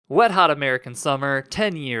Wet Hot American Summer,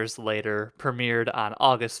 10 years later, premiered on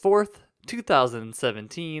August 4th,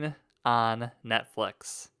 2017 on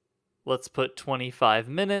Netflix. Let's put 25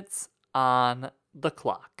 minutes on the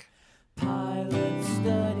clock. Pilot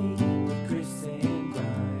study with Chris and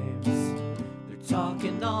Grimes. They're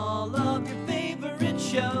talking all of your favorite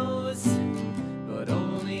shows, but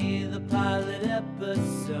only the pilot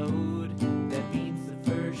episode. That means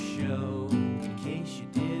the first show, in case you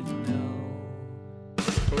didn't know.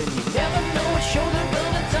 And you never know what show they're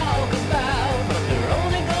gonna talk about, but they're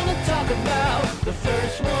only gonna talk about the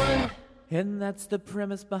first one. And that's the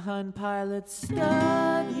premise behind Pilot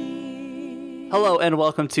Study. Hello and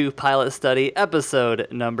welcome to Pilot Study, episode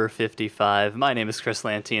number 55. My name is Chris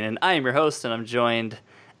Lantine and I am your host, and I'm joined,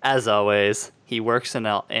 as always, he works in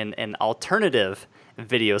an alternative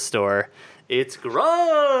video store. It's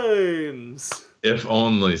Grimes! If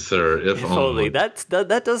only, sir. If only.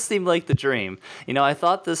 That does seem like the dream. You know, I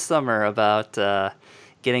thought this summer about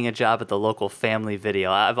getting a job at the local Family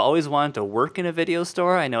Video. I've always wanted to work in a video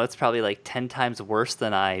store. I know it's probably like 10 times worse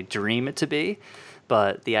than I dream it to be,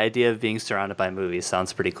 but the idea of being surrounded by movies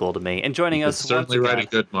sounds pretty cool to me. And joining us, certainly write a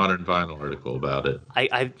good Modern Vinyl article about it.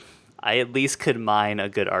 I at least could mine a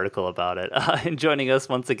good article about it. And joining us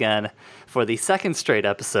once again for the second straight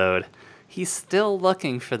episode, he's still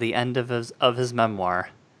looking for the end of his memoir.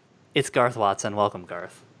 It's Garth Watson. Welcome,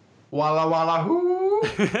 Garth. Walla walla hoo!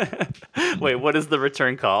 Wait, what is the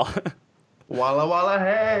return call? Walla walla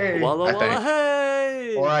hey! Walla I walla think.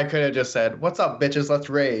 hey! Or I could have just said, "What's up, bitches? Let's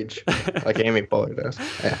rage," like Amy Poehler does.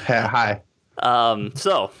 Yeah, hi.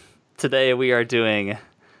 So today we are doing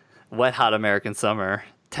Wet Hot American Summer,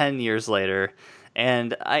 10 years later.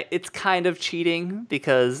 And it's kind of cheating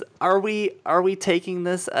because are we taking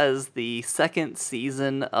this as the second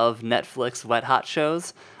season of Netflix Wet Hot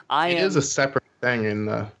shows? It is a separate thing in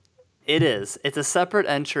the. It is. It's a separate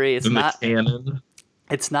entry. It's in not the canon.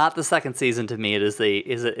 It's not the second season to me. It is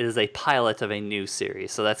a pilot of a new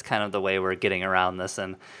series. So that's kind of the way we're getting around this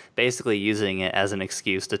and basically using it as an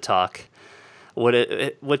excuse to talk what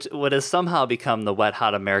has somehow become the Wet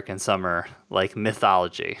Hot American Summer like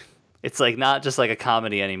mythology. It's like not just like a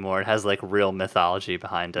comedy anymore. It has like real mythology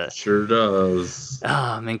behind it. Sure does.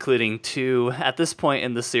 Including at this point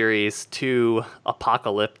in the series, two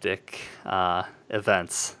apocalyptic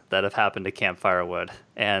events that have happened to Camp Firewood,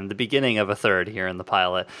 and the beginning of a third here in the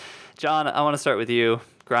pilot. John, I want to start with you.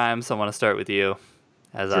 Grimes, I want to start with you.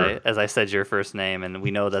 As I said your first name, and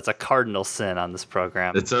we know that's a cardinal sin on this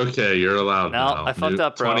program. It's okay. You're allowed no, now. I fucked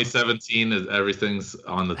up, bro. 2017 is everything's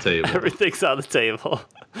on the table. Everything's on the table.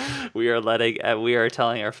 We are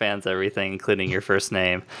telling our fans everything, including your first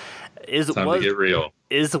name. Time to get real.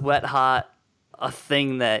 Is Wet Hot a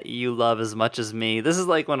thing that you love as much as me? This is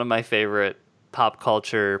like one of my favorite pop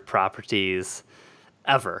culture properties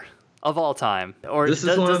ever, of all time. Or does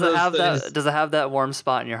it have that warm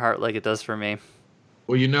spot in your heart like it does for me?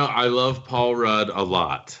 Well, you know, I love Paul Rudd a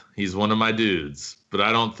lot. He's one of my dudes, but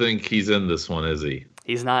I don't think he's in this one, is he?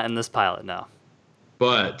 He's not in this pilot, no.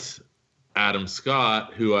 But Adam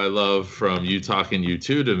Scott, who I love from You Talking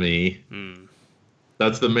U2 to Me,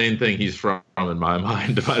 that's the main thing he's from in my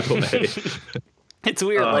mind, by the way. It's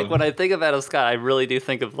weird. Like, when I think of Adam Scott, I really do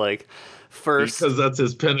think of, like, because that's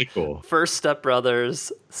his pinnacle. First, Step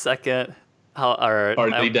Brothers, second...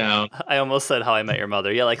 Party Down. I almost said How I Met Your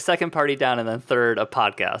Mother. Yeah, like second Party Down, and then third a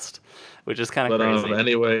podcast, which is kind of crazy.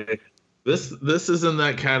 Anyway, this is in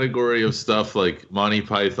that category of stuff like Monty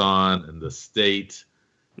Python and The State.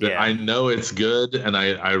 That I know it's good, and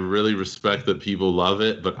I really respect that people love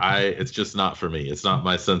it, but it's just not for me. It's not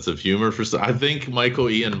my sense of humor. I think Michael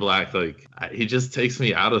Ian Black, he just takes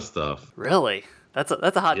me out of stuff. Really? That's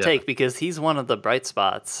a hot take because he's one of the bright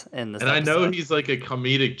spots in this. And episode. I know he's like a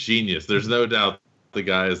comedic genius. There's no doubt the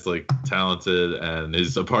guy is like talented and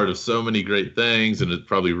is a part of so many great things and has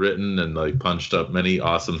probably written and like punched up many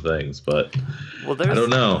awesome things. But I don't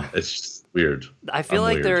know. It's just weird. I feel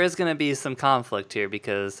like there is going to be some conflict here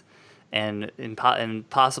because, and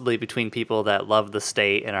possibly between people that love The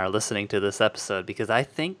State and are listening to this episode, because I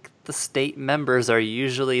think the State members are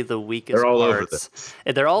usually the weakest They're all parts. over this.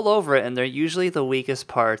 They're all over it, and they're usually the weakest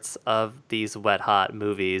parts of these Wet Hot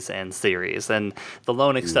movies and series. And the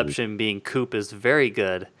lone exception being Coop is very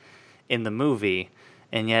good in the movie,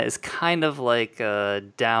 and yet is kind of like a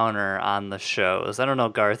downer on the shows. I don't know,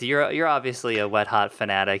 Garth. You're obviously a Wet Hot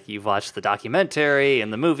fanatic. You've watched the documentary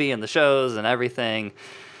and the movie and the shows and everything.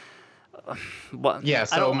 Yeah,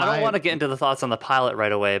 so I don't want to get into the thoughts on the pilot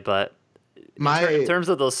right away, but in terms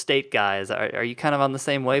of those State guys, are you kind of on the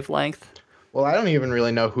same wavelength? Well, I don't even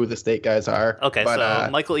really know who the State guys are. Okay, but,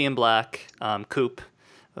 so Michael Ian Black, Coop,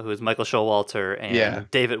 who's Michael Showalter, and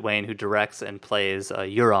David Wayne, who directs and plays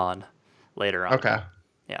Euron later on. Okay.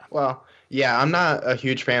 Yeah. Well, yeah, I'm not a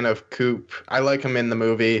huge fan of Coop. I like him in the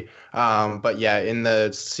movie, but yeah, in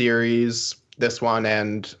the series, this one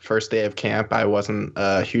and First Day of Camp, I wasn't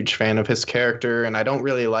a huge fan of his character, and I don't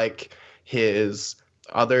really like his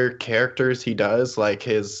other characters he does, like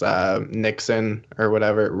his Nixon or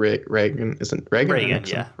whatever. Reagan, isn't Reagan? Reagan,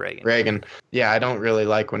 yeah, Reagan. Reagan. Yeah, I don't really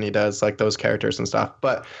like when he does like those characters and stuff.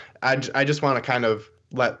 But I just want to kind of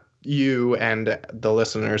let you and the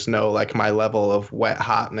listeners know like my level of wet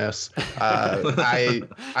hotness. I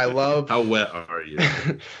love. How wet are you?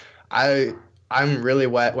 I'm really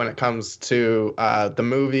wet when it comes to the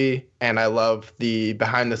movie, and I love the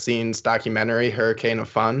behind-the-scenes documentary Hurricane of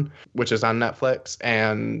Fun, which is on Netflix.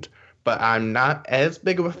 But I'm not as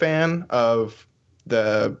big of a fan of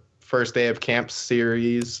the First Day of Camp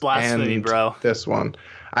series. Blasphemy, and bro. This one,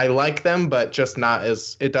 I like them, but just not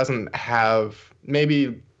as. It doesn't have.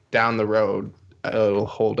 Maybe down the road, it'll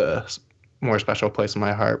hold a more special place in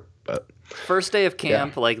my heart. But First Day of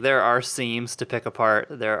Camp, like there are seams to pick apart.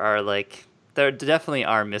 There definitely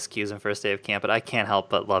are miscues in First Day of Camp, but I can't help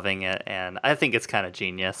but loving it, and I think it's kind of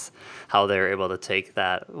genius how they're able to take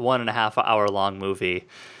that 1.5 hour long movie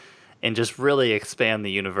and just really expand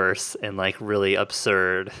the universe in like really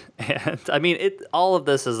absurd. And I mean, all of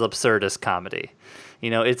this is absurdist comedy. You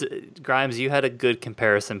know, Grimes, you had a good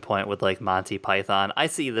comparison point with like Monty Python. I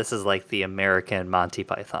see this as like the American Monty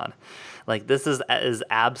Python. Like this is as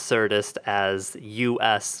absurdist as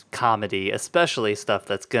U.S. comedy, especially stuff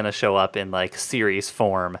that's gonna show up in like series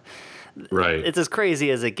form. Right. It's as crazy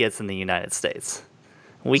as it gets in the United States.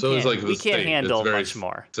 We can't handle much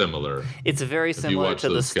more. Similar. It's very similar to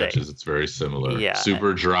the sketches, state. It's very similar. Yeah.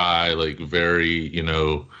 Super dry, like very,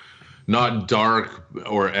 not dark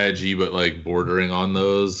or edgy, but like bordering on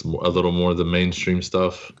those, a little more the mainstream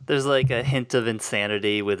stuff. There's like a hint of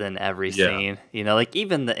insanity within every scene. Like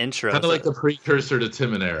even the intro. Kind of like the precursor to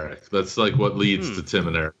Tim and Eric. That's like what leads to Tim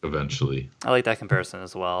and Eric eventually. I like that comparison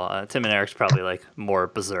as well. Tim and Eric's probably like more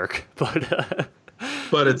berserk, but.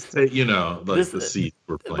 But it's the seeds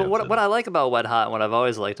were planted. But what I like about Wet Hot, what I've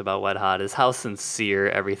always liked about Wet Hot, is how sincere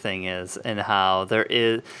everything is, and how there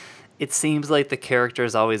is. It seems like the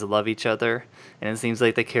characters always love each other, and it seems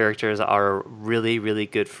like the characters are really, really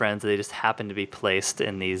good friends. They just happen to be placed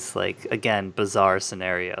in these, like, again, bizarre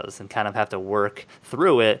scenarios and kind of have to work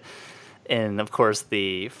through it. And, of course,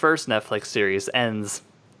 the first Netflix series ends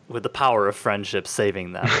with the power of friendship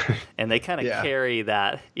saving them. And they kind of carry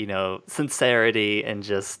that, sincerity and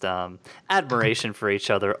just admiration for each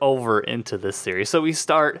other over into this series. So we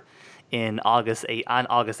start on August 18th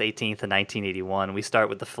of 1981. We start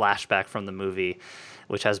with the flashback from the movie,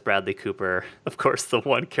 which has Bradley Cooper, of course, the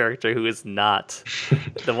one character who is not,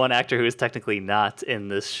 the one actor who is technically not in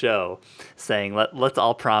this show, saying, let's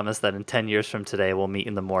all promise that in 10 years from today, we'll meet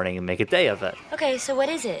in the morning and make a day of it. Okay, so what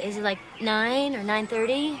is it? Is it like 9 or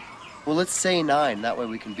 9:30? Well, let's say 9. That way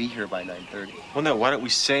we can be here by 9:30. Well, no, why don't we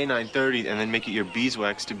say 9:30 and then make it your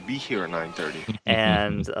beeswax to be here at 9:30?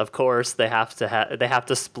 And of course, they have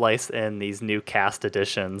to splice in these new cast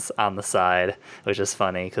additions on the side, which is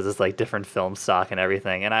funny because it's like different film stock and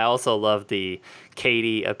everything. And I also love the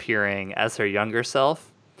Katie appearing as her younger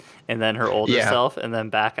self, and then her older self, and then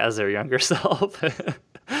back as her younger self.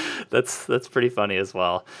 That's pretty funny as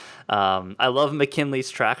well. I love McKinley's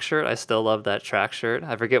track shirt. I still love that track shirt.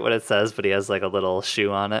 I forget what it says, but he has like a little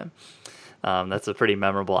shoe on it. That's a pretty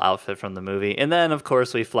memorable outfit from the movie. And then, of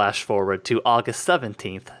course, we flash forward to August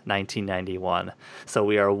 17th, 1991. So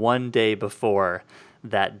we are one day before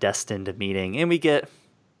that destined meeting. And we get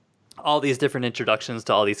all these different introductions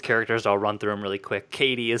to all these characters. I'll run through them really quick.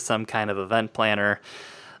 Katie is some kind of event planner.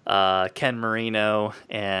 Ken Marino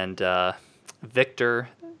and Victor.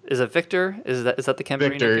 Is it Victor? Is that the Ken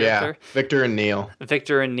Marino character? Yeah. Victor and Neil.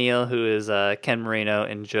 Victor and Neil, who is Ken Marino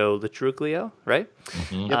and Joe Latruglio, right?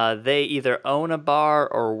 Mm-hmm. They either own a bar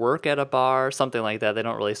or work at a bar, something like that. They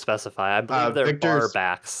don't really specify. I believe they're bar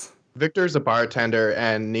backs. Victor's a bartender,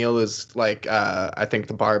 and Neil is like, I think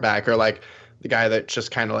the bar back, or like the guy that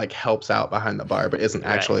just kind of like helps out behind the bar, but isn't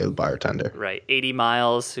actually the bartender. Right. 80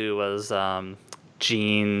 Miles, who was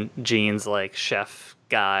Gene's like chef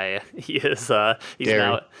guy. He's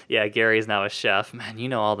Gary. Gary's now a chef. Man, you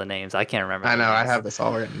know all the names. I can't remember. I know. I have this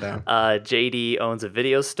all written down. JD owns a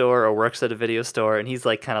video store or works at a video store, and he's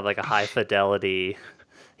like kind of like a high fidelity.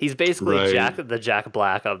 He's basically Right. the Jack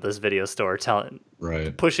Black of this video store,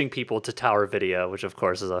 Right. pushing people to Tower Video, which of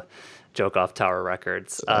course is a joke off Tower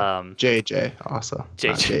Records. JJ also.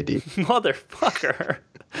 Not JD. Motherfucker.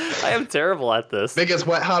 I am terrible at this. Biggest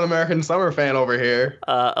Wet Hot American Summer fan over here.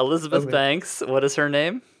 Elizabeth Banks, what is her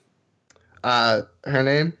name? Her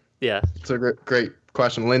name? Yeah. It's a great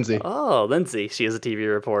question. Lindsay. Oh, Lindsay. She is a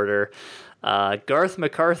TV reporter. Garth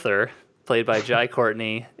MacArthur, played by Jai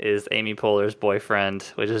Courtney, is Amy Poehler's boyfriend,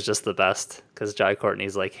 which is just the best because Jai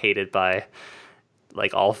Courtney's like hated by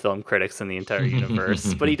like all film critics in the entire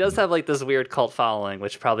universe. But he does have like this weird cult following,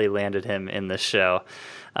 which probably landed him in this show.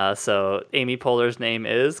 So Amy Poehler's name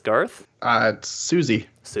is Garth. It's Susie.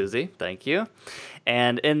 Susie, thank you.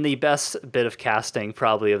 And in the best bit of casting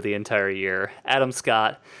probably of the entire year, Adam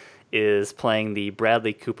Scott is playing the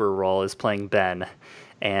Bradley Cooper role, is playing Ben.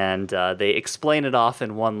 And they explain it off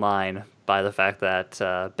in one line by the fact that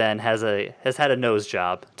Ben has had a nose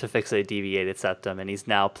job to fix a deviated septum, and he's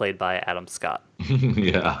now played by Adam Scott.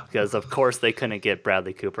 Yeah. Because of course they couldn't get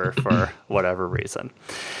Bradley Cooper for whatever reason.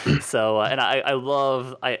 So and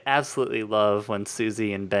I absolutely love when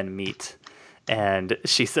Susie and Ben meet, and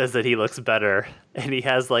she says that he looks better, and he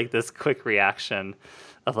has like this quick reaction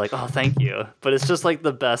of like, oh, thank you. But it's just like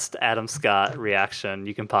the best Adam Scott reaction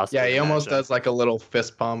you can possibly Yeah, he almost imagine. does like a little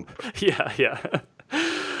fist pump. Yeah.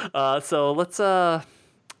 So let's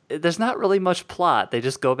there's not really much plot. They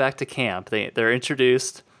just go back to camp. They're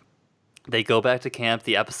introduced. They go back to camp.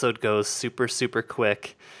 The episode goes super, super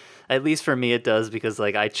quick. At least for me it does, because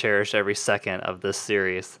like I cherish every second of this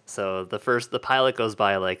series. So the pilot goes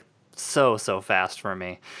by like so fast for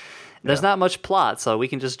me. There's not much plot, so we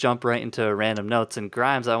can just jump right into random notes. And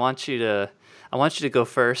Grimes, I want you to go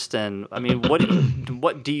first. And I mean,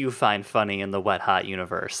 what do you find funny in the Wet Hot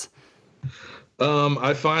universe?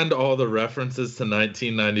 I find all the references to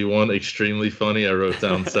 1991 extremely funny. I wrote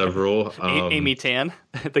down several. Amy Tan,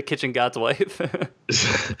 the kitchen god's wife.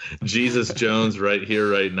 Jesus Jones, Right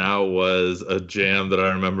Here, Right Now was a jam that I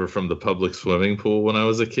remember from the public swimming pool when I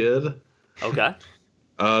was a kid. Okay.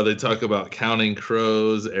 They talk about Counting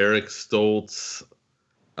Crows, Eric Stoltz.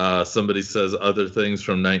 Somebody says other things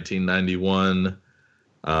from 1991.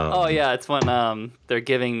 Oh yeah, it's when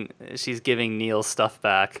she's giving Neil stuff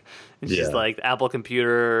back. And she's like Apple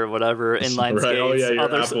computer or whatever, inline skates, Right. Oh yeah,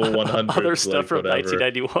 your Apple 100, other stuff like, from whatever.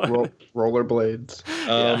 1991. Rollerblades.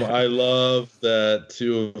 I love that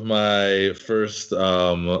two of my first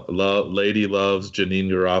lady loves, Janine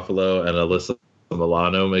Garofalo and Alyssa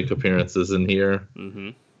Milano, make appearances in here. Mm-hmm.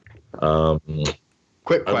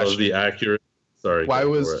 Quick I love question. the accurate. Sorry. Why go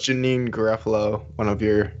was for it. Janine Garofalo one of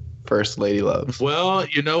your first lady loves? Well,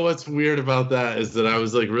 you know what's weird about that is that I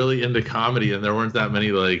was like really into comedy, and there weren't that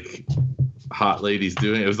many like hot ladies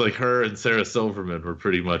doing it. It was like her and Sarah Silverman were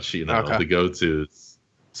pretty much the go-tos.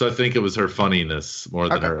 So I think it was her funniness more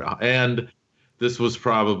than her. And this was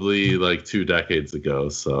probably like 2 decades ago,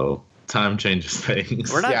 so time changes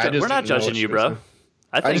things. We're not Yeah, I just we're not didn't know judging what you, she was bro. in.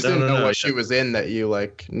 I I think just didn't know no, what she was in that you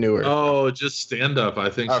like knew her. Oh, just stand up. I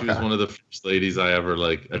think she was Okay. one of the first ladies I ever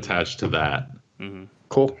like attached to that.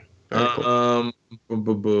 Cool. Very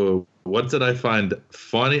cool. What did I find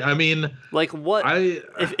funny? I mean, like what I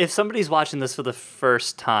if somebody's watching this for the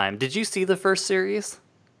first time, did you see the first series?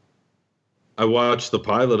 I watched the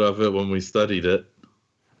pilot of it when we studied it.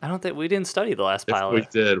 I don't think we didn't study the last If pilot. we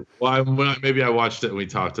did. Well, maybe I watched it and we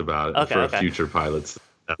talked about it Okay, for okay. future pilots.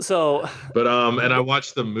 So But and I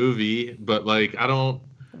watched the movie, but like I don't.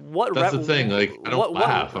 what That's the thing. Like I don't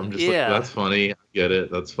laugh. I'm just like, that's funny. I get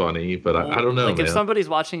it. That's funny. But I don't know, like man. if somebody's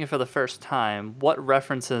watching it for the first time, what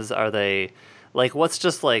references are they like? What's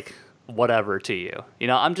just like whatever to you? You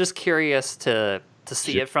know, I'm just curious to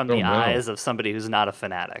see Shit, it from I the don't know. eyes of somebody who's not a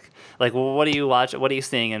fanatic. Like, well, what do you watch? What are you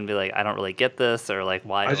seeing and be like, I don't really get this, or like,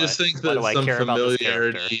 why? I just think why that do I some care about this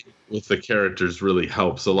character? familiarity with the characters really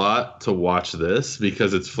helps a lot to watch this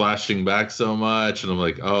because it's flashing back so much, and I'm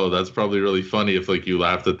like, oh, that's probably really funny if like you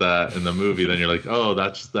laughed at that in the movie, then you're like, oh,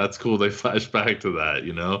 that's cool. They flash back to that,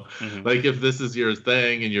 you know? Mhm. Like if this is your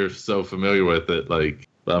thing and you're so familiar with it, like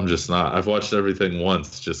I'm just not. I've watched everything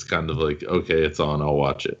once, just kind of like, okay, it's on, I'll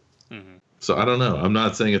watch it. Mhm. So I don't know. I'm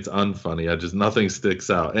not saying it's unfunny. Nothing sticks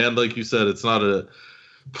out. And like you said, it's not a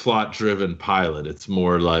plot-driven pilot. It's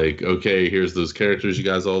more like, okay, here's those characters you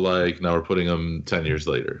guys all like. Now we're putting them 10 years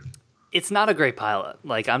later. It's not a great pilot.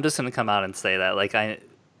 Like, I'm just gonna come out and say that. Like,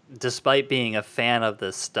 despite being a fan of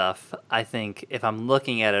this stuff, I think if I'm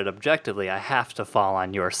looking at it objectively, I have to fall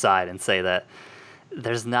on your side and say that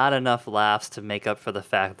there's not enough laughs to make up for the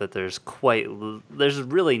fact that there's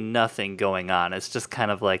really nothing going on. It's just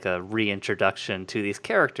kind of like a reintroduction to these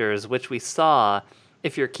characters, which we saw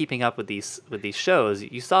if you're keeping up with these shows,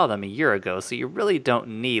 you saw them a year ago, so you really don't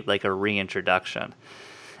need like a reintroduction.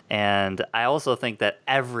 And I also think that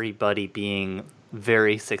everybody being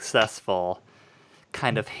very successful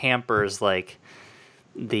kind of hampers like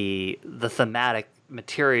the thematic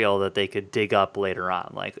material that they could dig up later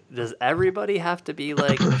on. Like, does everybody have to be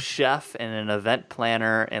like a chef and an event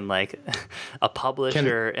planner and like a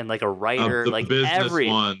publisher and like a writer? The like business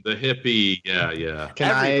one, the hippie, yeah.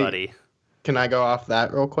 Everybody. Can I go off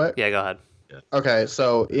that real quick? Yeah, go ahead. Okay,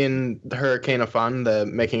 so in Hurricane of Fun, the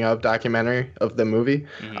making of documentary of the movie,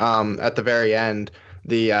 at the very end,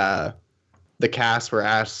 the cast were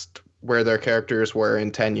asked where their characters were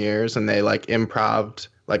in 10 years, and they like improv'd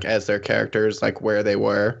like as their characters, like where they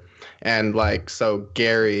were. And like, so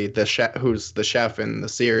Gary, the chef, who's the chef in the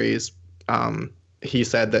series, he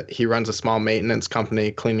said that he runs a small maintenance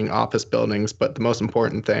company cleaning office buildings, but the most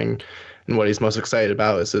important thing and what he's most excited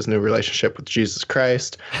about is his new relationship with Jesus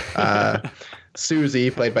Christ. Susie,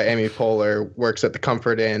 played by Amy Poehler, works at the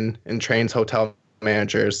Comfort Inn and trains hotel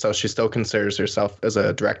managers, so she still considers herself as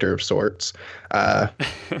a director of sorts.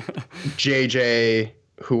 JJ,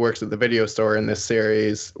 who works at the video store in this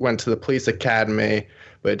series, went to the police academy,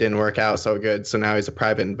 but it didn't work out so good, so now he's a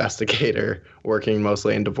private investigator working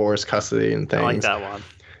mostly in divorce, custody, and things. I like that one.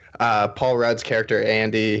 Paul Rudd's character,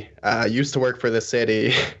 Andy, used to work for the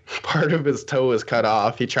city. Part of his toe was cut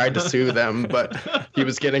off. He tried to sue them, but he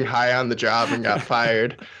was getting high on the job and got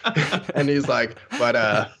fired. And he's like, but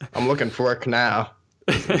I'm looking for work now.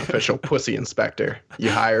 He's an official pussy inspector.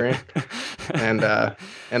 You hiring? And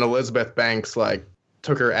Elizabeth Banks, like,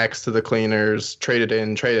 took her ex to the cleaners, traded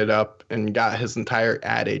in, traded up, and got his entire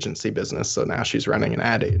ad agency business. So now she's running an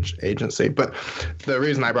ad agency. But the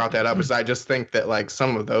reason I brought that up is I just think that like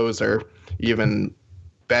some of those are even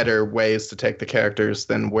better ways to take the characters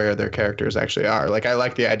than where their characters actually are. Like I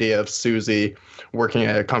like the idea of Susie working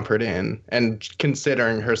at a Comfort Inn and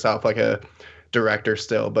considering herself like a director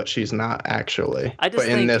still, but she's not actually. I just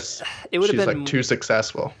think this, it would have she's been like too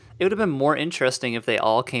successful. It would have been more interesting if they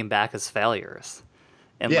all came back as failures.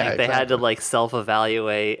 And Yeah, like they had to exactly. like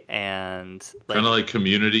self-evaluate and like, Kind of like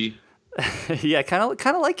Community. yeah, kind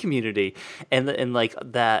of like Community, and like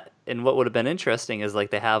that. And what would have been interesting is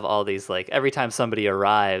like they have all these like every time somebody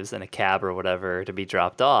arrives in a cab or whatever to be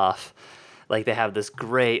dropped off, like they have this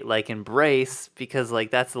great like embrace because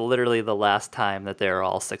like that's literally the last time that they're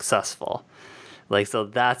all successful. Like, so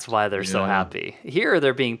that's why they're so happy. Here,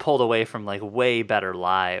 they're being pulled away from, like, way better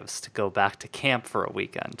lives to go back to camp for a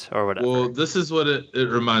weekend or whatever. Well, this is what it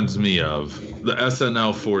reminds me of. The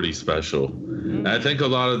SNL 40 special. And I think a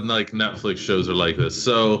lot of, like, Netflix shows are like this.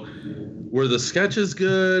 So, were the sketches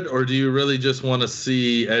good, or do you really just want to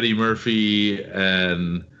see Eddie Murphy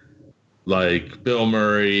and, like, Bill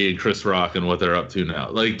Murray and Chris Rock and what they're up to now?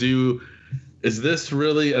 Like, is this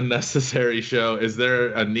really a necessary show? Is there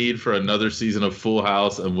a need for another season of Full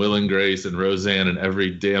House and Will and Grace and Roseanne and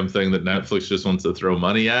every damn thing that Netflix just wants to throw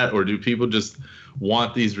money at? Or do people just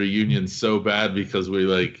want these reunions so bad because we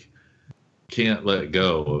like can't let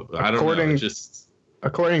go? I don't know.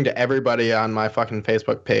 According to everybody on my fucking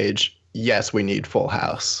Facebook page, yes, we need Full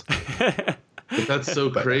House. But that's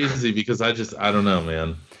so crazy because I don't know,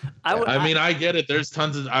 man. I mean, I get it. There's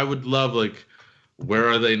tons of, I would love like, Where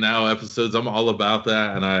Are They Now episodes. I'm all about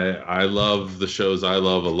that, and I love the shows I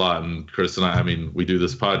love a lot. And Chris and I mean, we do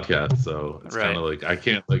this podcast, so it's kind of like I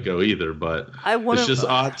can't let go either. But it's just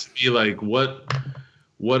odd to me, like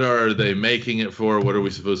what are they making it for? What are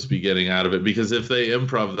we supposed to be getting out of it? Because if they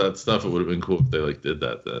improv that stuff, it would have been cool if they like did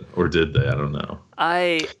that then, or did they? I don't know.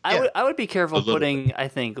 I would be careful putting I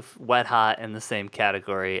think Wet Hot in the same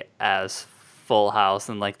category as Full House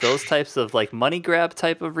and like those types of like money grab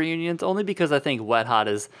type of reunions, only because I think Wet Hot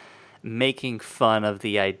is making fun of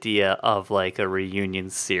the idea of like a reunion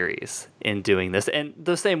series in doing this, and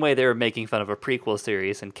the same way they were making fun of a prequel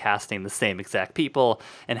series and casting the same exact people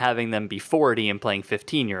and having them be 40 and playing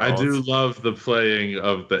 15-year-olds. I do love the playing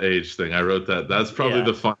of the age thing. I wrote that. That's probably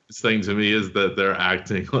the funniest thing to me is that they're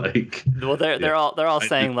acting like. Well, they're all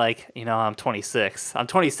saying like, you know, I'm 26. I'm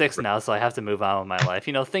 26 now, so I have to move on with my life.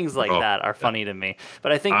 You know, things like that are funny to me.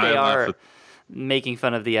 But I think they are making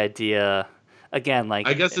fun of the idea. Again, like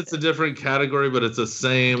I guess it's a different category, but it's the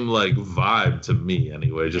same like vibe to me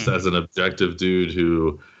anyway. Just as an objective dude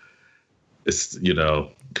who is, you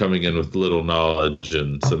know, coming in with little knowledge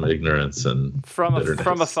and some ignorance and from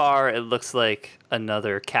afar, it looks like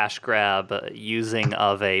another cash grab using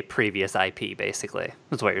of a previous IP. Basically,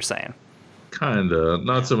 that's what you're saying. Kinda,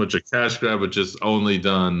 not so much a cash grab, but just only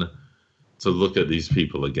done to look at these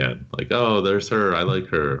people again. Like, oh, there's her. I like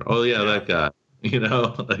her. Oh yeah. That guy. You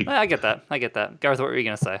know, like I get that. Gareth, what were you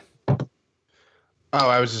gonna say? Oh,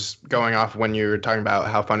 I was just going off when you were talking about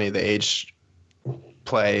how funny the age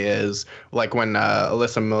play is. Like when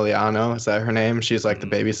Alyssa Milano, is that her name? She's like the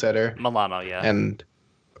babysitter. Milano, yeah. And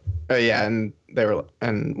yeah, and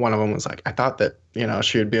one of them was like, I thought that,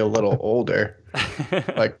 she would be a little older.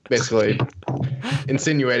 Like basically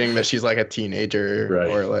insinuating that she's like a teenager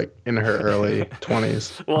or like in her early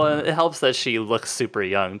 20s. Well, it helps that she looks super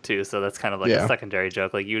young too, so that's kind of like a secondary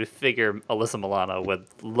joke. Like you'd figure Alyssa Milano would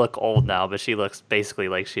look old now, but she looks basically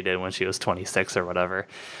like she did when she was 26 or whatever.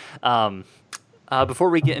 Before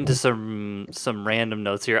we get into some random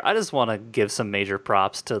notes here, I just want to give some major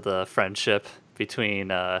props to the friendship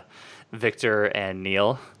between Victor and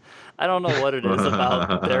Neil. I don't know what it is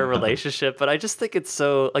about their relationship, but I just think it's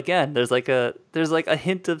so. Again, there's like a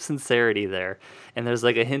hint of sincerity there, and there's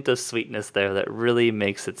like a hint of sweetness there that really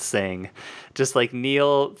makes it sing. Just like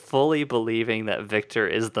Neil fully believing that Victor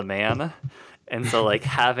is the man. And so, like,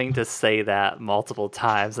 having to say that multiple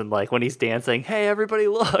times, and like when he's dancing, hey, everybody,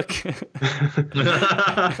 look!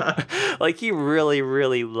 Like he really,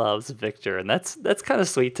 really loves Victor, and that's kind of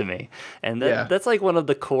sweet to me. And that's like one of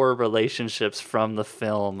the core relationships from the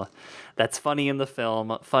film. That's funny in the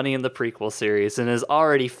film, funny in the prequel series, and is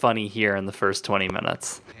already funny here in the first 20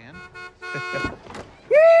 minutes.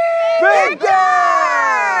 Victor!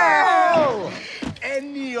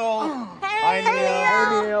 And Neil. Hi, Neil.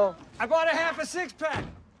 Hey, Neil. I bought a half a six-pack.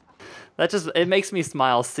 It makes me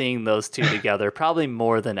smile seeing those two together, probably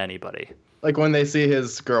more than anybody. Like when they see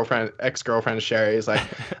his ex-girlfriend Sherry, he's like,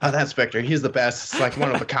 oh, that's Victor. He's the best. It's like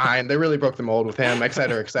one of a kind. They really broke the mold with him, et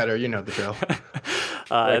cetera, et cetera. You know the drill.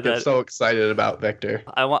 They're so excited about Victor.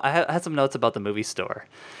 I had some notes about the movie store.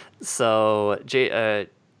 So is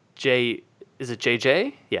it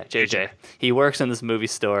JJ? Yeah, JJ. He works in this movie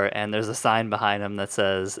store, and there's a sign behind him that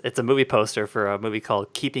says it's a movie poster for a movie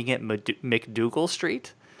called Keeping It McDougal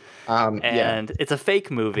Street. And it's a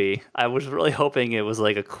fake movie. I was really hoping it was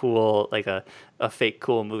like a cool, like a fake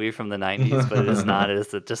cool movie from the 90s, but it is not. It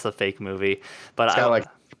is just a fake movie. But it's got like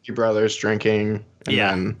three brothers drinking.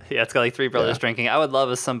 It's got like three brothers drinking. I would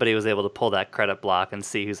love if somebody was able to pull that credit block and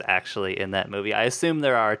see who's actually in that movie. I assume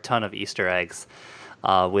there are a ton of Easter eggs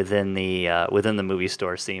within the movie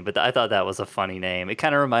store scene, but I thought that was a funny name. It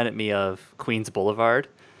kind of reminded me of Queens Boulevard,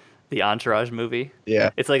 the Entourage movie. Yeah,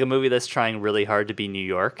 it's like a movie that's trying really hard to be New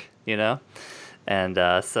York, and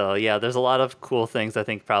so there's a lot of cool things I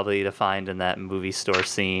think probably to find in that movie store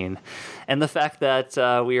scene, and the fact that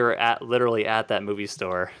we were literally at that movie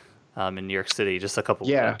store in New York City just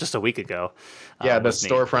a week ago. The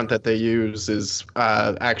storefront that they use is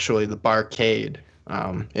actually the Barcade.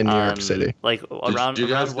 In New York City. Like around. Did you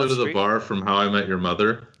guys go to the bar from How I Met Your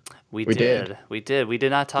Mother? We did. We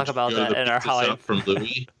did not talk about that in our How I from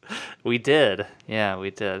Louis. We did. Yeah,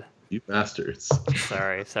 we did. You bastards.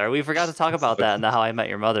 Sorry. We forgot to talk about that in the How I Met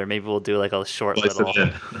Your Mother. Maybe we'll do like a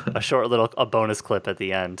bonus clip at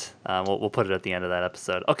the end. We'll put it at the end of that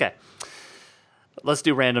episode. Okay. Let's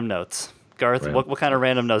do random notes. Garth, what kind of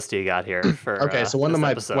random notes do you got here for so one of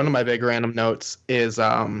my big random notes is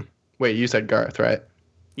wait, you said Garth, right?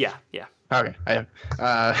 Yeah. Okay, I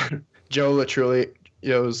am. Joe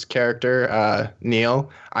Latrulio's character, Neil,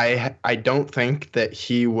 I don't think that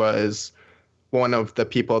he was one of the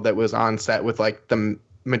people that was on set with like the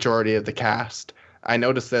majority of the cast. I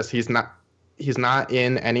noticed this. He's not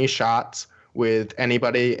in any shots with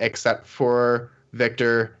anybody except for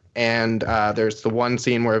Victor, and there's the one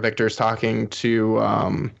scene where Victor's talking to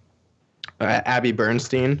Abby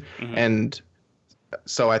Bernstein, and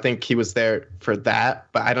so I think he was there for that,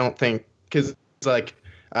 but I don't think, because like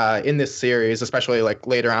in this series, especially like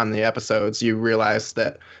later on in the episodes, you realize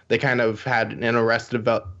that they kind of had an Arrested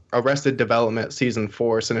Development season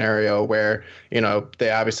 4 scenario where,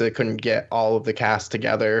 they obviously couldn't get all of the cast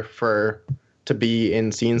together to be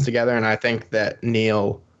in scenes together, and I think that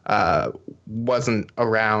Neil wasn't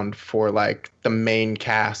around for like the main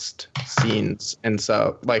cast scenes, and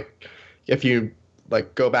so like if you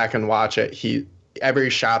like go back and watch it, every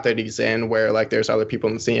shot that he's in where like there's other people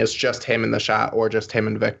in the scene, it's just him in the shot or just him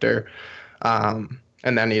and Victor. And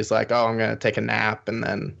then he's like, oh, I'm going to take a nap. And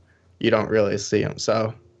then you don't really see him.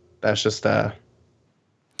 So that's just a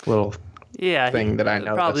little thing that I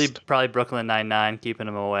noticed. Probably Brooklyn Nine-Nine keeping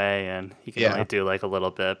him away, and he can only do like a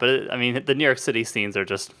little bit. But the New York City scenes are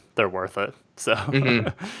they're worth it. So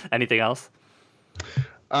anything else?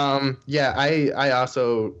 I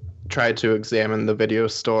also tried to examine the video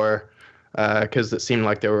store because it seemed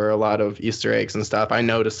like there were a lot of Easter eggs and stuff. I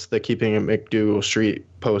noticed the Keeping It McDougal Street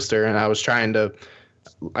poster, and I was trying to,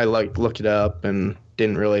 looked it up and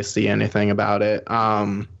didn't really see anything about it.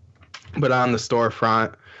 But on the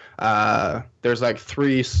storefront, there's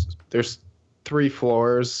 3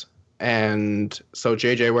 floors. And so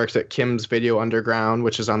JJ works at Kim's Video Underground,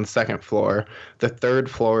 which is on the 2nd floor. The 3rd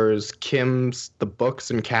floor is Kim's The Books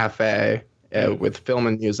and Cafe with film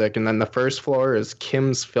and music. And then the 1st floor is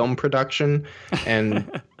Kim's Film Production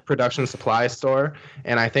and production supply store.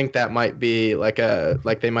 And I think that might be like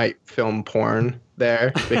they might film porn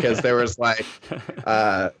there, because there was like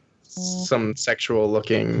some sexual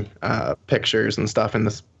looking pictures and stuff in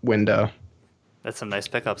this window. That's some nice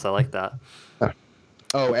pickups. I like that.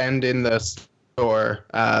 Oh, and in the store,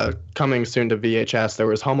 coming soon to VHS, there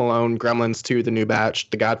was Home Alone, Gremlins 2, The New Batch,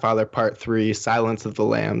 The Godfather Part 3, Silence of the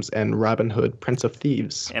Lambs, and Robin Hood, Prince of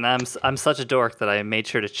Thieves. And I'm such a dork that I made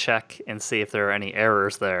sure to check and see if there are any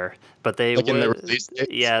errors there. But they Like would, in the release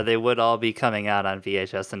dates? yeah, they would all be coming out on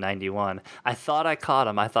VHS in '91. I thought I caught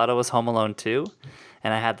them. I thought it was Home Alone 2,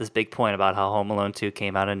 and I had this big point about how Home Alone 2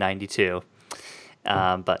 came out in '92.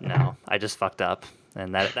 But no, I just fucked up.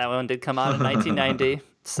 And that one did come out in 1990,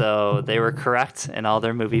 so they were correct in all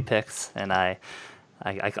their movie picks, and I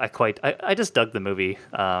just dug the movie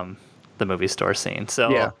store scene. So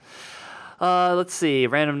Yeah. let's see,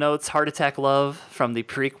 random notes. Heart Attack Love from the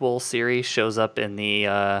prequel series shows up in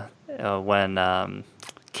the when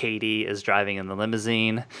Katie is driving in the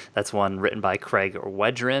limousine. That's one written by Craig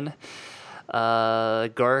Wedren.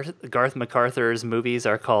 Garth MacArthur's movies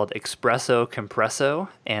are called Espresso Compresso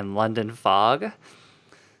and London Fog.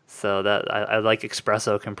 So that I like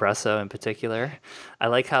Espresso Compresso in particular. I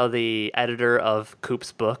like how the editor of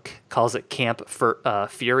Coop's book calls it Camp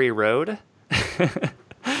Fury Road. I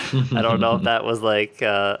don't know if that was like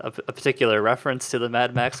a particular reference to the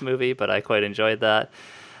Mad Max movie, but I quite enjoyed that.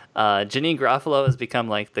 Janine Garofalo has become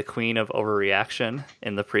like the queen of overreaction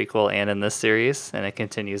in the prequel and in this series, and it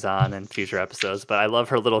continues on in future episodes. But I love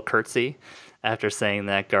her little curtsy after saying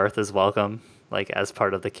that Garth is welcome, like as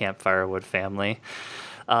part of the Camp Firewood family.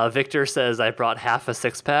 Victor says, "I brought half a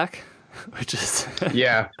 6-pack," which is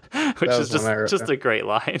Yeah. which is just a great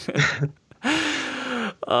line.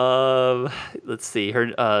 Let's see.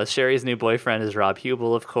 Her Sherry's new boyfriend is Rob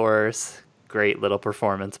Hubel, of course. Great little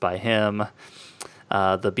performance by him.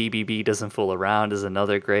 The BBB doesn't fool around is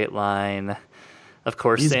another great line. Of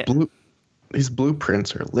course, These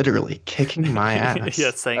blueprints are literally kicking my ass.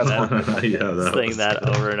 yeah, saying that, Yeah, saying that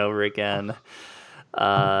over and over again.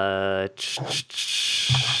 I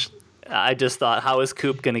just thought, how is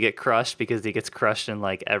Coop going to get crushed? Because he gets crushed in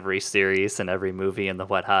like every series and every movie in the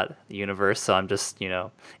Wet Hot universe. So I'm just,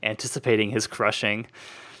 anticipating his crushing.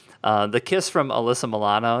 The kiss from Alyssa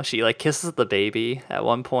Milano, she like kisses the baby at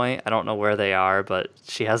one point. I don't know where they are, but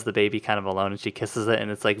she has the baby kind of alone and she kisses it, and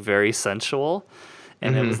it's like very sensual.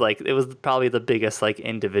 And it was probably the biggest like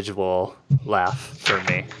individual laugh for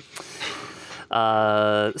me.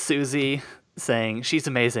 Susie saying she's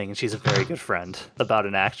amazing and she's a very good friend about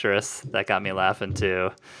an actress, that got me laughing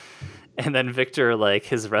too. And then Victor, like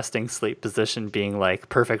his resting sleep position being like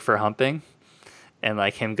perfect for humping, and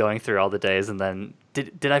like him going through all the days, and then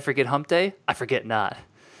did I forget hump day? I forget not.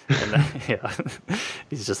 And then,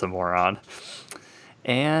 he's just a moron.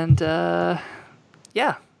 And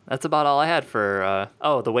yeah, that's about all I had for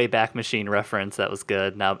the Wayback Machine reference. That was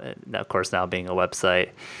good. Now of course, now being a website.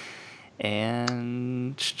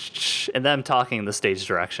 And them talking in the stage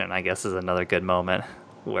direction, I guess, is another good moment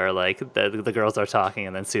where like the girls are talking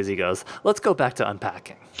and then Susie goes, "Let's go back to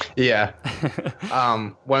unpacking." Yeah.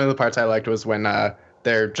 One of the parts I liked was when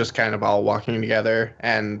they're just kind of all walking together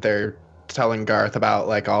and they're telling Garth about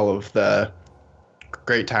like all of the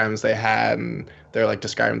great times they had, and they're like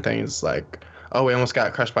describing things like, "Oh, we almost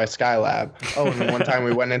got crushed by Skylab. Oh, and one time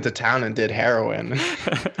we went into town and did heroin."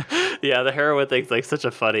 Yeah, the heroin thing's like such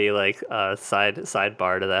a funny like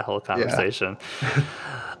sidebar to that whole conversation.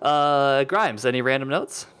 Yeah. Grimes, any random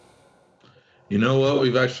notes? You know what?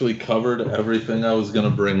 We've actually covered everything I was going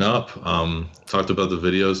to bring up. Talked about the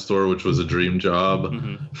video store, which was a dream job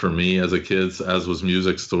for me as a kid, as was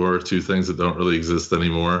music store, two things that don't really exist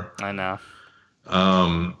anymore. I know.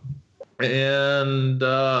 And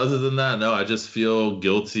other than that, no, I just feel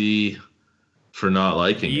guilty for not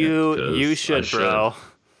liking it. You should, bro.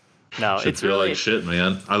 No, it's really like shit,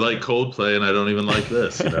 man. I like Coldplay, and I don't even like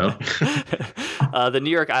this. The New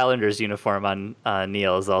York Islanders uniform on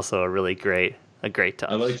Neil is also a great touch.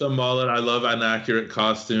 I like the mullet. I love an accurate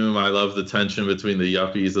costume. I love the tension between the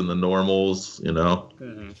yuppies and the normals. Yeah,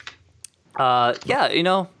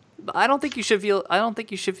 I don't think you should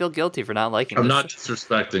feel guilty for not liking it. I'm not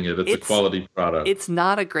disrespecting it. It's a quality product. It's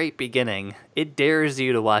not a great beginning. It dares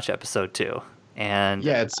you to watch episode 2. And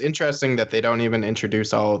Yeah, it's interesting that they don't even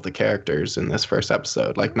introduce all of the characters in this first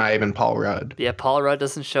episode. Like, not even Paul Rudd. yeah, Paul Rudd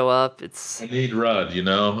doesn't show up. It's I need Rudd, you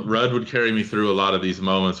know? Rudd would carry me through a lot of these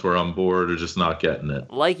moments where I'm bored or just not getting it.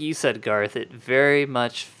 like you said, Garth, it very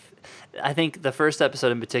much, I think the first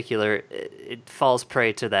episode in particular, it falls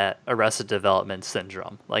prey to that Arrested Development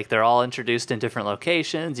syndrome. Like, they're all introduced in different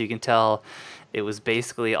locations. You can tell it was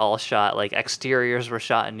basically all shot, like, exteriors were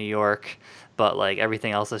shot in New York, but, like,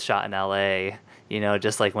 everything else is shot in LA, you know,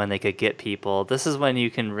 just like when they could get people. This is when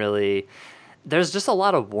you can really, there's just a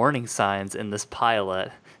lot of warning signs in this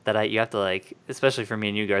pilot that you have to, like, especially for me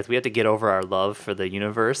and you, Garth, we have to get over our love for the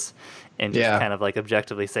universe and just kind of, like,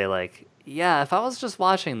 objectively say, like, yeah, if I was just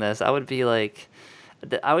watching this, I would be like,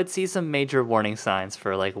 I would see some major warning signs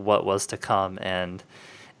for, like, what was to come and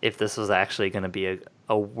if this was actually going to be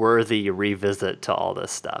a worthy revisit to all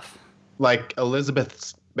this stuff. Like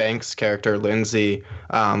Elizabeth Banks' character, Lindsay,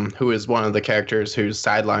 who is one of the characters who's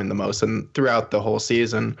sidelined the most and throughout the whole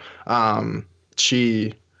season,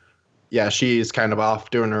 she's kind of off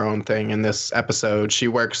doing her own thing in this episode. She's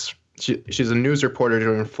a news reporter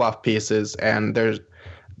doing fluff pieces, and there's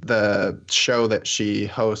the show that she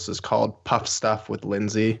hosts is called Puff Stuff with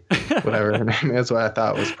Lindsay, whatever her name is, what I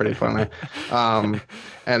thought was pretty funny.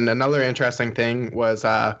 And another interesting thing was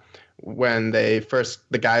when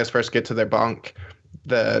the guys first get to their bunk,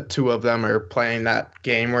 the two of them are playing that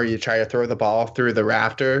game where you try to throw the ball through the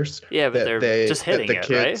rafters. Yeah, but they're just hitting it,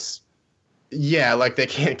 right? Yeah, like they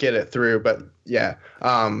can't get it through, but yeah.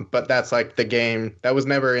 But that's like the game that was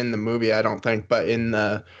never in the movie, I don't think, but in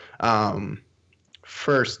the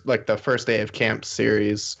first day of camp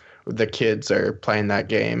series, the kids are playing that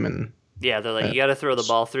game, and yeah, they're like, you got to throw the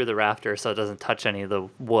ball through the rafter so it doesn't touch any of the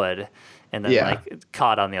wood, and then like it's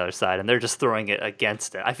caught on the other side, and they're just throwing it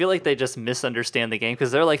against it. I feel like they just misunderstand the game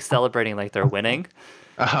because they're like celebrating like they're winning,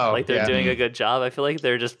 like they're doing a good job. I feel like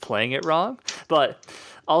they're just playing it wrong, but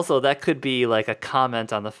also that could be like a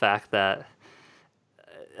comment on the fact that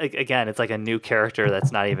again, it's like a new character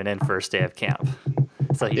that's not even in first day of camp.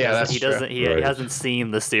 So he hasn't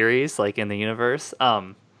seen the series like in the universe.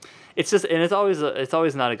 It's just, and it's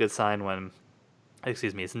always not a good sign when,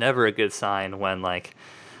 it's never a good sign when like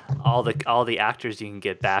all the actors you can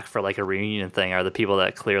get back for like a reunion thing are the people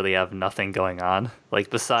that clearly have nothing going on. Like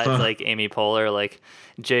besides like Amy Poehler, like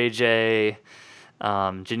JJ,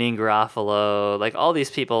 Janine Garofalo, like all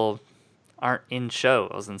these people aren't in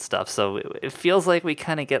shows and stuff. So it feels like we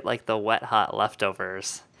kind of get like the wet hot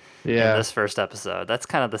leftovers. In this first episode. That's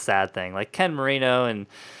kind of the sad thing. Like Ken Marino and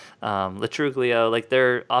Latruglio, like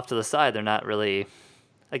they're off to the side. They're not really,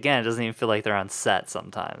 again, it doesn't even feel like they're on set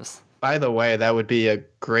sometimes. By the way, that would be a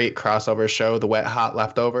great crossover show, The Wet Hot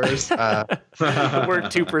Leftovers. Where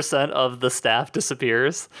 2% of the staff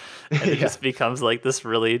disappears. And it just becomes like this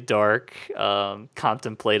really dark,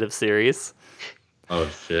 contemplative series. Oh,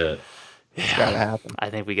 shit. It's gotta happen. I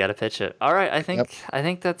think we gotta pitch it. All right, I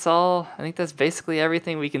think that's all. I think that's basically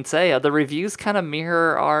everything we can say. The reviews kind of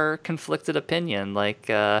mirror our conflicted opinion. Like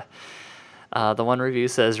the one review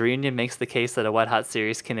says, Reunion makes the case that a Wet Hot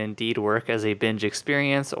series can indeed work as a binge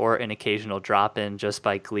experience or an occasional drop-in just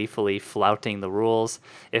by gleefully flouting the rules.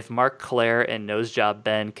 If Mark Claire and Nosejob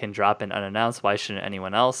Ben can drop in unannounced, why shouldn't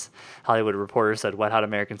anyone else? Hollywood Reporter said Wet Hot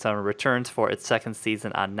American Summer returns for its second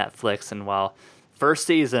season on Netflix, and while first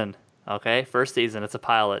season, it's a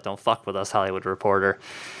pilot. Don't fuck with us, Hollywood Reporter.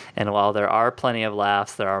 And while there are plenty of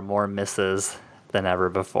laughs, there are more misses than ever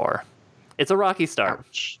before. It's a rocky start.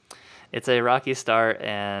 Ouch. It's a rocky start,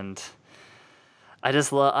 and I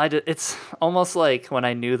just love. It's almost like when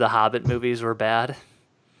I knew the Hobbit movies were bad,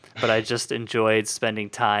 but I just enjoyed spending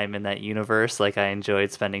time in that universe. Like I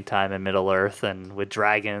enjoyed spending time in Middle Earth and with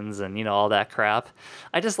dragons and all that crap.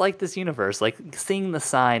 I just like this universe. Like seeing the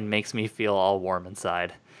sign makes me feel all warm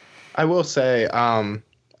inside. I will say, I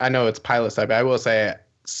know it's pilot side, but I will say,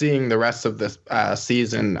 seeing the rest of this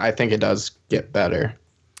season, I think it does get better.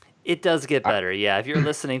 It does get better, yeah. If you're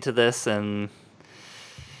listening to this and,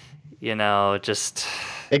 just...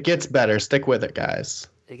 It gets better. Stick with it, guys.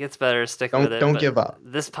 It gets better. Stick with it. Don't give up.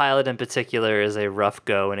 This pilot in particular is a rough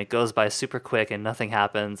go, and it goes by super quick, and nothing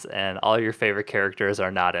happens, and all your favorite characters are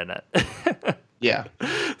not in it. Yeah.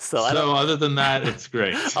 So other than that, it's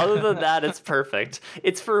great. Other than that, it's perfect.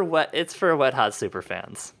 It's for Wet Hot super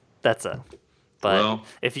fans. That's it. But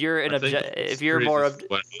if you're Wet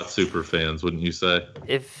Hot super fans, wouldn't you say?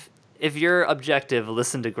 If you're objective,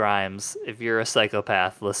 listen to Grimes. If you're a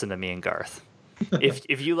psychopath, listen to me and Garth.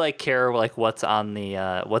 if you care what's in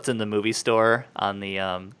the movie store on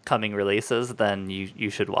the coming releases, then you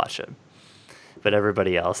should watch it. But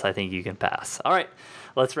everybody else, I think you can pass. All right,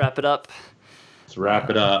 let's wrap it up.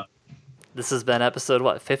 This has been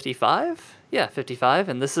episode 55? Yeah, 55,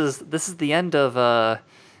 and this is the end of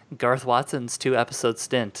Garth Watson's 2-episode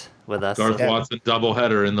stint with us. Garth Watson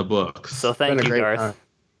doubleheader in the books. So thank you, Garth. Time.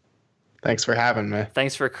 Thanks for having me.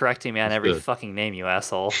 Thanks for correcting me on every fucking name, you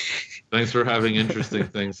asshole. Thanks for having interesting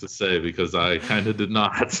things to say, because I kind of did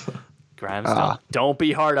not. Grimes, don't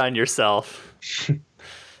be hard on yourself.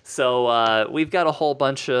 So we've got a whole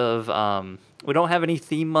bunch of... we don't have any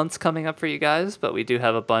theme months coming up for you guys, but we do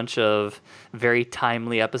have a bunch of very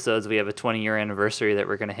timely episodes. We have a 20-year anniversary that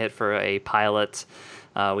we're going to hit for a pilot.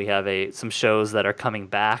 We have some shows that are coming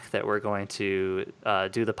back that we're going to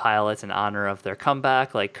do the pilot in honor of their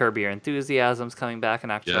comeback, like Curb Your Enthusiasm's coming back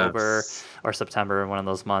in October or September, one of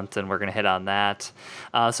those months, and we're going to hit on that.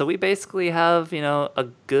 So we basically have, a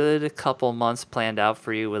good couple months planned out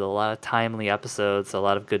for you with a lot of timely episodes, a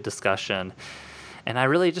lot of good discussion. And I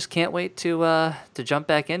really just can't wait to jump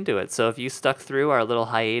back into it. So if you stuck through our little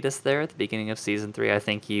hiatus there at the beginning of season 3, I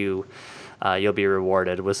think you'll be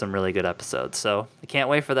rewarded with some really good episodes. So I can't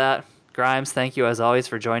wait for that. Grimes, thank you as always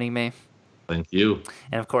for joining me. Thank you.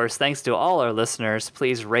 And of course, thanks to all our listeners.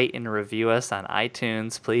 Please rate and review us on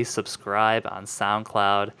iTunes. Please subscribe on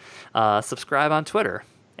SoundCloud. Subscribe on Twitter.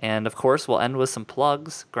 And of course, we'll end with some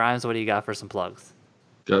plugs. Grimes, what do you got for some plugs?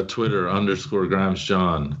 Got Twitter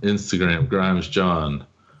 _GrimesJohn, Instagram GrimesJohn,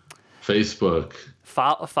 Facebook.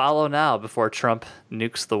 Follow now before Trump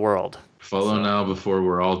nukes the world. Follow now before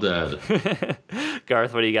we're all dead.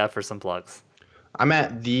 Garth, what do you got for some plugs? I'm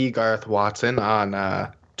at the Garth Watson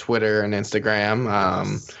on Twitter and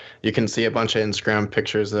Instagram. You can see a bunch of Instagram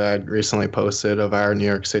pictures that I recently posted of our New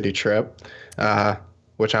York City trip,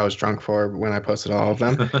 which I was drunk for when I posted all of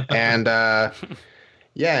them. And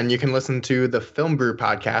yeah, and you can listen to the Film Brew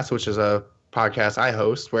podcast, which is a podcast I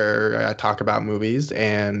host where I talk about movies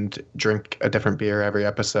and drink a different beer every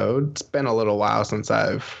episode. It's been a little while since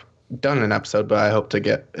I've done an episode, but I hope to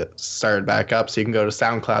get it started back up. So you can go to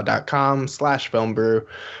soundcloud.com/filmbrew,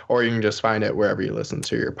 or you can just find it wherever you listen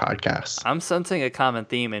to your podcasts. I'm sensing a common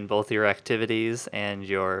theme in both your activities and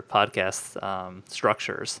your podcast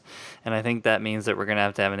structures. And I think that means that we're going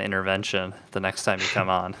to have an intervention the next time you come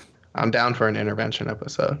on. I'm down for an intervention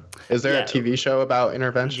episode. Is there a TV show about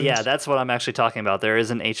interventions? Yeah, that's what I'm actually talking about. There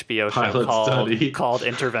is an HBO show called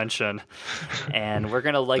Intervention. And we're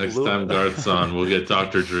going to next time Garth's on, we'll get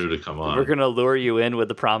Dr. Drew to come on. We're going to lure you in with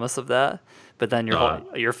the promise of that. But then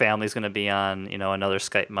your family's going to be on, another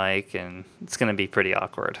Skype mic, and it's going to be pretty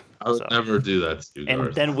awkward. I would never do that to you, Garth.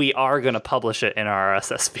 And then we are going to publish it in our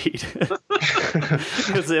RSS feed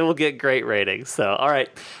because it will get great ratings. So, all right.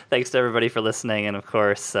 Thanks to everybody for listening. And, of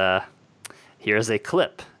course, here's a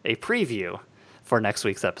clip, a preview for next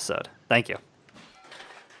week's episode. Thank you.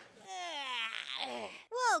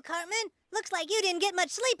 Whoa, Cartman. Looks like you didn't get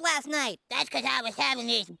much sleep last night. That's because I was having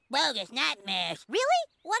these bogus nightmares. Really?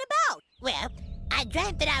 What about? Well, I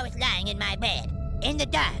dreamt that I was lying in my bed, in the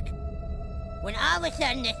dark, when all of a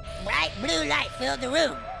sudden this bright blue light filled the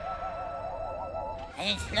room. And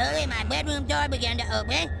then slowly my bedroom door began to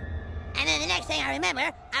open, and then the next thing I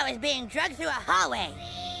remember, I was being dragged through a hallway.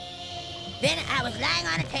 Then I was lying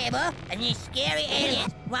on a table, and these scary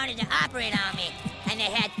aliens wanted to operate on me, and they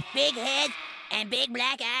had big heads and big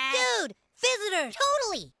black eyes. Dude! Visitors!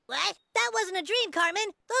 Totally! What? That wasn't a dream,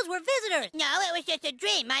 Cartman. Those were visitors. No, it was just a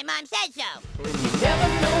dream. My mom said so. You never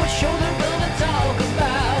know what show they're gonna talk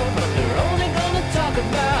about, but they're only gonna talk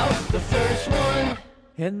about the first one.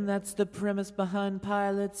 And that's the premise behind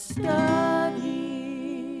Pilot Study.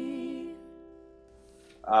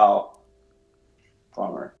 Oh.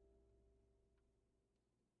 Bummer.